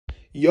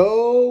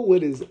Yo,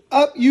 what is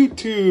up,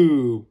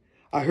 YouTube?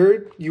 I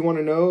heard you want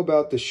to know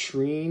about the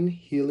Shireen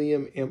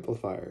Helium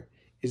Amplifier.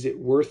 Is it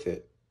worth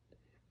it?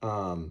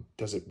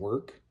 Does it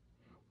work?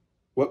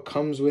 What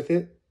comes with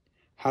it?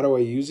 How do I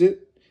use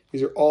it?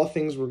 These are all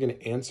things we're going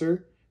to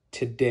answer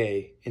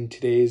today in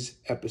today's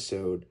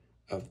episode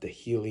of the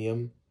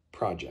Helium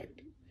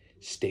Project.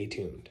 Stay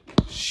tuned.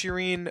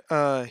 Shireen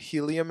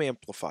Helium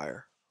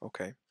Amplifier.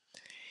 Okay.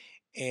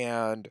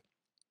 And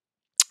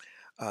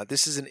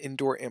this is an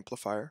indoor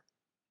amplifier.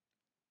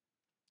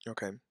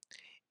 Okay.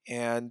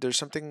 And there's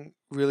something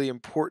really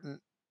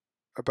important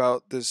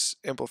about this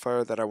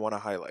amplifier that I want to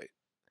highlight.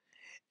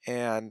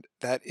 And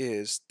that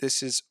is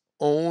this is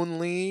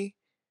only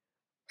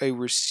a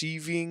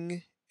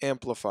receiving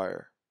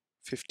amplifier,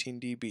 15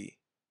 dB.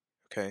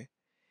 Okay.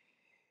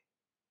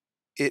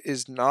 It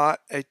is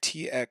not a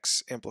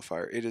TX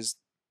amplifier. It is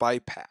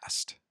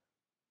bypassed.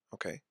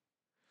 Okay.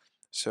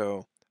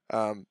 So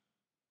I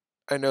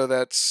know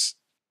that's,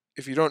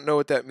 if you don't know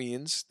what that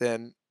means,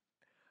 then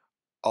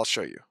I'll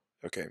show you.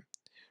 Okay.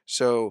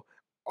 So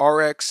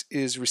RX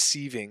is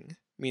receiving,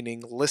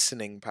 meaning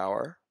listening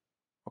power.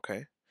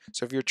 Okay.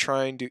 So if you're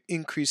trying to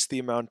increase the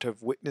amount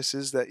of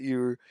witnesses that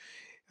you're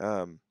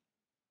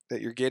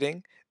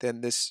getting, then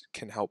this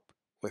can help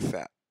with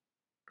that.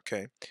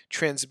 Okay.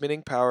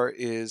 Transmitting power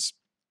is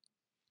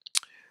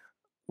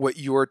what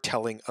you're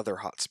telling other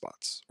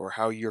hotspots, or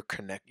how you're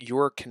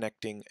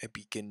connecting a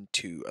beacon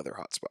to other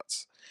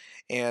hotspots.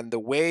 And the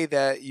way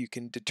that you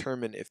can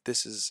determine if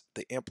this is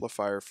the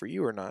amplifier for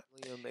you or not,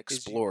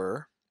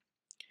 Explorer,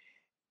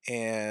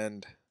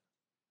 and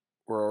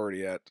we're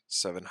already at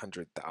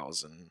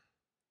 700,000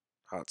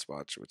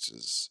 hotspots, which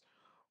is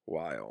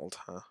wild,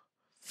 huh?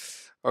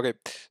 Okay,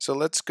 so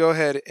let's go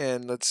ahead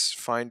and let's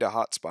find a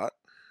hotspot.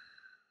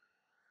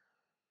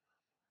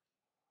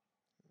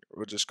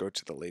 We'll just go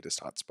to the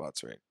latest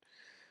hotspots, right?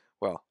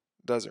 Well,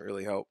 doesn't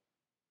really help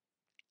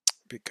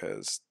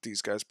because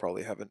these guys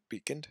probably haven't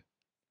beaconed.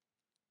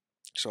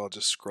 So I'll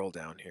just scroll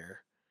down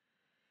here,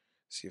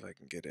 see if I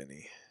can get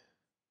any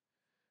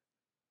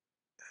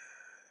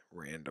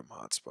random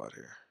hotspot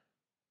here.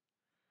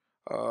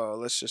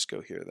 Let's just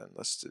go here then.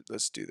 Let's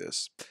do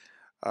this.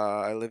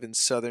 I live in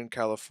Southern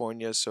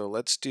California, so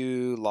let's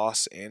do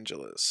Los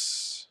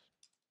Angeles.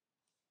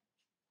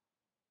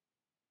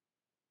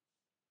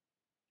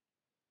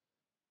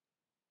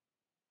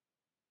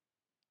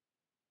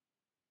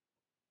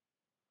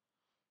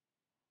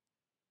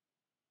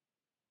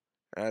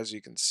 As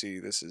you can see,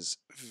 this is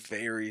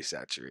very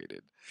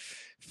saturated.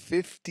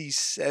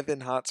 57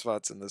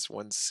 hotspots in this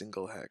one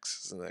single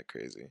hex. Isn't that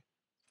crazy?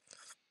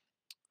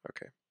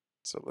 Okay,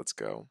 so let's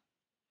go.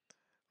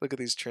 Look at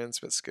these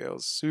transmit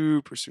scales.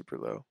 Super, super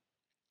low.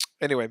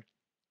 Anyway,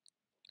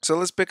 so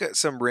let's pick up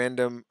some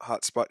random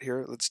hotspot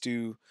here. Let's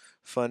do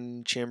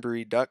Fun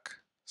Chambery Duck.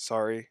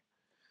 Sorry,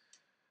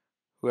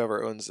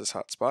 whoever owns this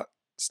hotspot.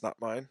 It's not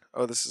mine.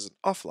 Oh, this is an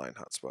offline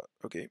hotspot.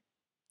 Okay,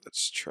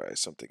 let's try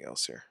something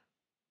else here.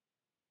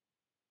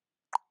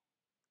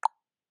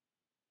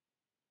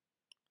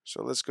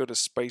 So let's go to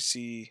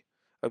Spicy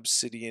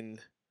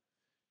Obsidian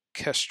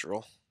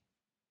Kestrel.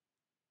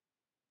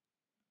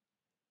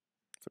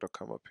 If it'll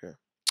come up here.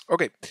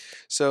 Okay,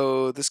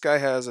 so this guy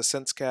has a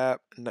sense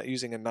cap, not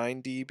using a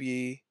 9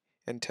 dB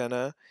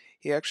antenna.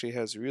 He actually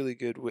has really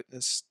good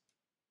witness,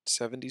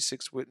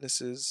 76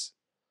 witnesses.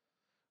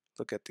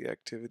 Look at the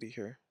activity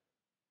here.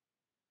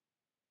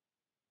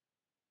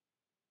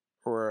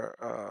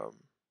 Or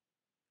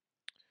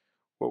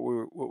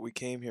what we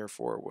came here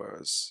for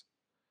was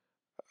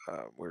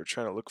we were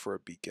trying to look for a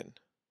beacon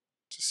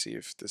to see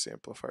if this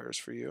amplifier is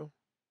for you.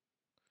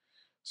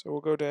 So we'll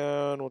go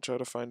down, we'll try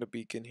to find a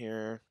beacon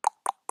here.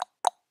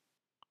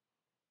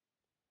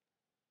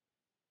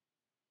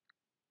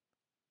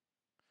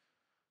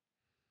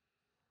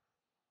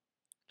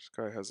 This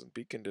guy hasn't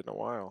beaconed in a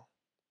while.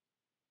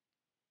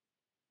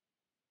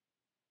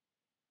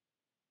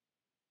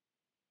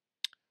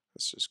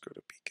 Let's just go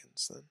to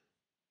beacons then.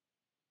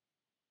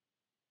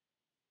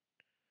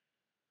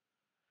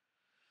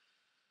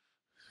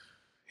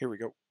 Here we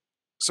go.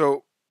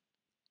 So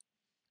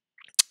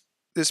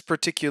this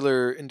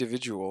particular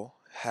individual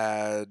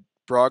had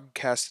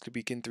broadcasted a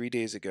beacon 3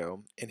 days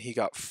ago, and he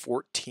got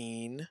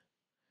 14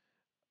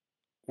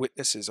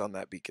 witnesses on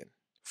that beacon.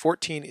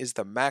 14 is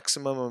the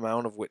maximum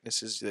amount of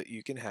witnesses that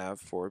you can have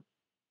for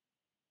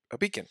a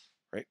beacon,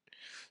 right?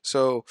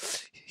 So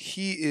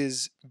he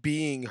is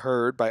being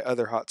heard by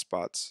other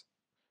hotspots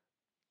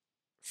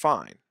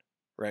fine,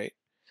 right?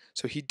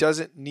 So he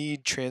doesn't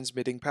need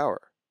transmitting power.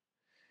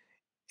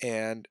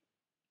 And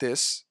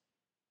this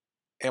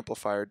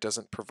amplifier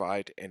doesn't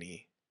provide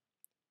any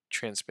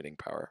transmitting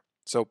power.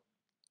 So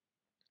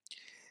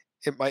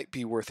it might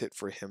be worth it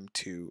for him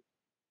to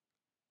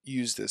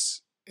use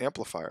this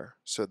amplifier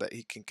so that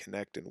he can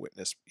connect and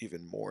witness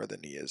even more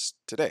than he is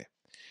today.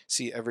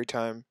 See, every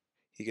time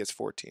he gets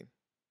 14.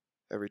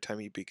 Every time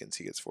he beacons,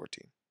 he gets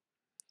 14.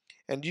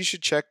 And you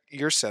should check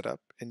your setup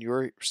and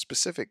your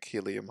specific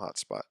helium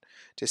hotspot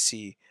to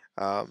see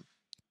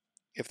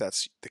if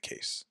that's the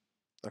case.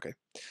 Okay,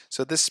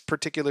 so this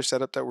particular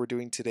setup that we're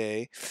doing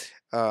today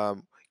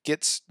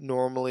gets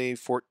normally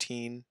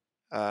 14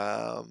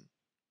 um,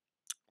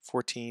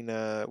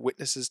 14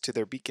 witnesses to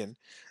their beacon,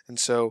 and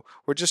so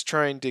we're just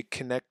trying to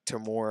connect to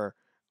more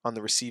on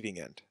the receiving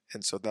end,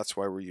 and so that's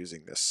why we're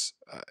using this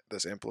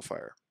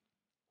amplifier.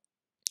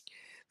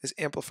 This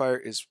amplifier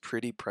is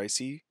pretty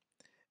pricey,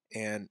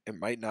 and it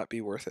might not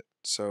be worth it.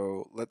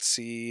 So let's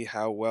see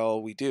how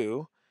well we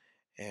do,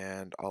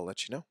 and I'll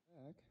let you know.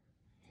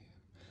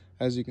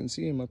 As you can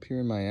see, I'm up here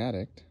in my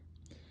attic,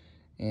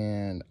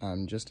 and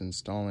I'm just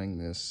installing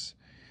this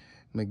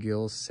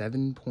McGill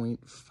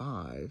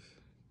 7.5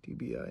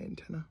 dBi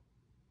antenna.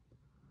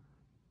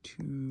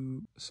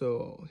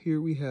 So here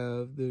we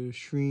have the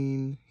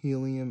Shireen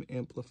Helium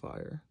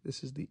Amplifier.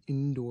 This is the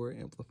indoor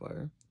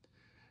amplifier.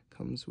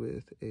 Comes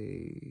with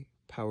a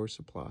power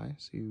supply,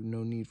 so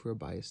no need for a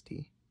bias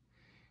tee.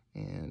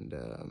 And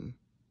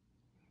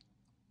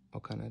I'll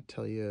kind of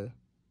tell you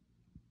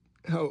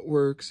how it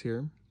works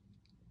here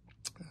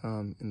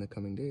in the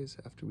coming days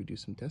after we do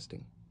some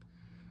testing.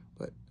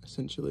 But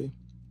essentially,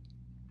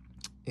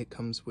 it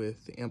comes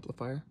with the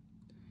amplifier,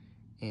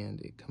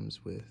 and it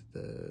comes with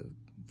the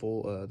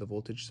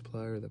voltage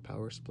supply or the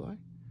power supply,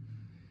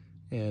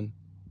 and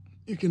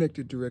you connect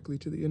it directly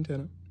to the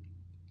antenna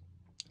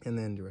and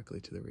then directly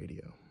to the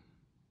radio.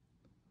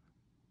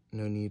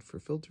 No need for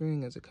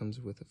filtering, as it comes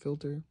with a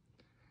filter,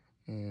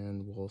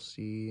 and we'll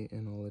see,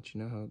 and I'll let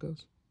you know how it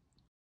goes.